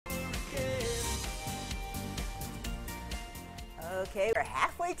Okay, we're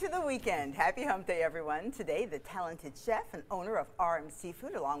halfway to the weekend. Happy hump day, everyone. Today, the talented chef and owner of RM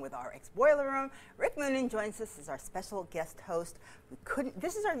Seafood, along with our ex-boiler room, Rick Moonen, joins us as our special guest host.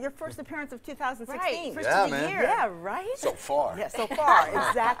 This is your first appearance of 2016. Right, first yeah, of the man. year. Yeah, right? So far. Yeah, so far,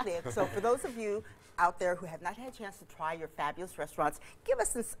 exactly. So for those of you out there who have not had a chance to try your fabulous restaurants, give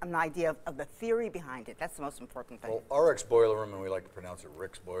us an idea of the theory behind it. That's the most important thing. Well, our ex-boiler room, and we like to pronounce it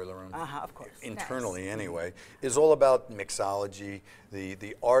Rick's Boiler Room, Of course. internally anyway, is all about mixology,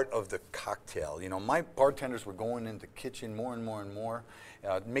 the art of the cocktail. You know, my bartenders were going into the kitchen more and more,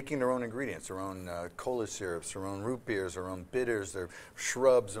 making their own ingredients, their own cola syrups, their own root beers, their own bitters, their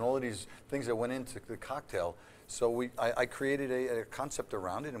shrubs, and all of these things that went into the cocktail. So I created a concept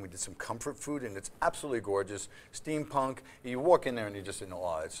around it, and we did some comfort food, and it's absolutely gorgeous, steampunk. You walk in there and you're just in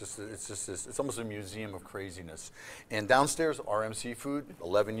awe. It's almost a museum of craziness. And downstairs, RM Seafood,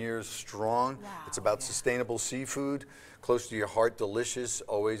 11 years strong. Wow, it's about sustainable seafood, close to your heart, delicious.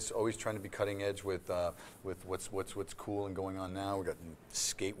 Always trying to be cutting edge with what's cool and going on now. We got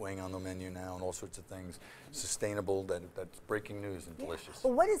skate wing on the menu now, and all sorts of things. Sustainable, that's breaking news and delicious.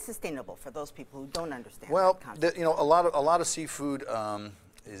 Well, what is sustainable for those people who don't understand? Well, that concept? you know, a lot of seafood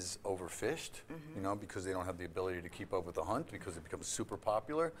is overfished, you know, because they don't have the ability to keep up with the hunt because it becomes super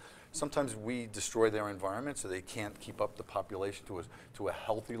popular. Sometimes we destroy their environment so they can't keep up the population to a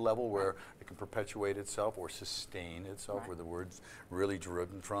healthy level where it can perpetuate itself or sustain itself, where the word's really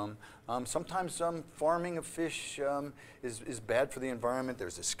driven from. Sometimes farming of fish is bad for the environment.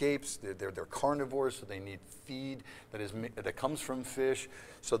 There's escapes. They're carnivores, so they need feed that comes from fish,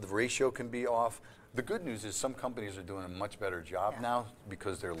 so the ratio can be off. The good news is some companies are doing a much better job now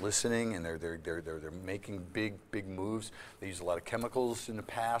because they're listening and they're making big moves. They use a lot of chemicals in the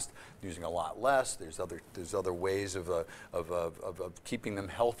past, using a lot less. There's other ways of keeping them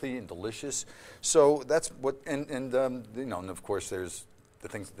healthy and delicious. So that's what you know, and of course there's the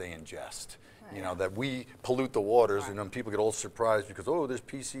things that they ingest. You know, that we pollute the waters, and then people get all surprised because, oh, there's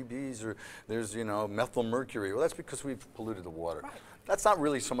PCBs or there's, you know, methyl mercury. Well, that's because we've polluted the water. That's not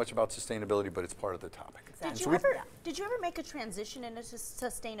really so much about sustainability, but it's part of the topic. Exactly. Did you ever make a transition into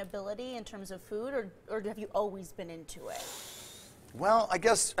sustainability in terms of food, or have you always been into it? Well,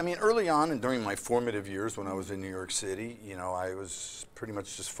 I mean, early on and during my formative years when I was in New York City, you know, I was pretty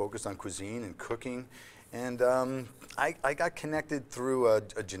much just focused on cuisine and cooking. And I got connected through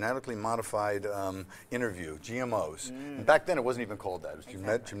a genetically modified interview, GMOs. And back then it wasn't even called that. It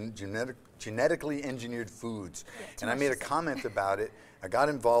was genetically engineered foods. And I made a comment about it. I got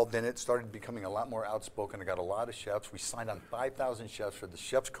involved in it, started becoming a lot more outspoken. I got a lot of chefs. We signed on 5,000 chefs for the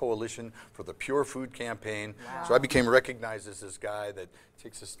Chefs Coalition for the Pure Food Campaign. Wow. So I became recognized as this guy that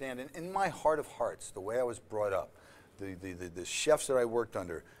takes a stand. And in my heart of hearts, the way I was brought up, the chefs that I worked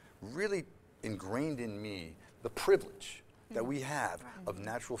under really ingrained in me the privilege that we have of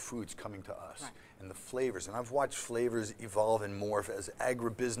natural foods coming to us and the flavors. And I've watched flavors evolve and morph as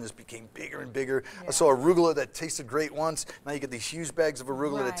agribusiness became bigger and bigger. I saw arugula that tasted great once. Now you get these huge bags of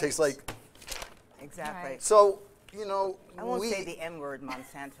arugula that taste like... Exactly. So, you know, I won't say the M-word,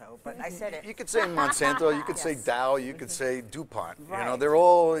 Monsanto, but I said it. You could say Monsanto, you could say Dow, you could say DuPont. Right. You know, they're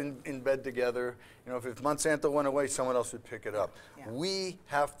all in bed together. You know, if Monsanto went away, someone else would pick it up. We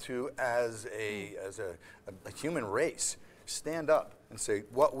have to, as a human race, stand up and say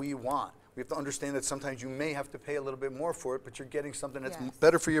what we want. We have to understand that sometimes you may have to pay a little bit more for it, but you're getting something that's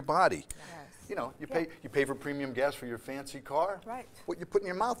better for your body. You know, you pay for premium gas for your fancy car. Right. What you put in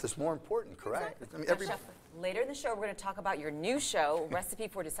your mouth is more important, correct? Exactly. I mean, Chef, later in the show, we're going to talk about your new show, Recipe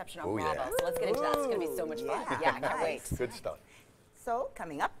for Deception on Oh, Bravo. yeah. So let's get into that. It's going to be so much fun. Yeah, I can't wait. Good stuff. So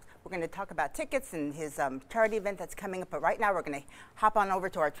coming up, we're going to talk about tickets and his charity event that's coming up. But right now, we're going to hop on over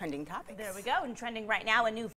to our trending topics. There we go. And trending right now, a new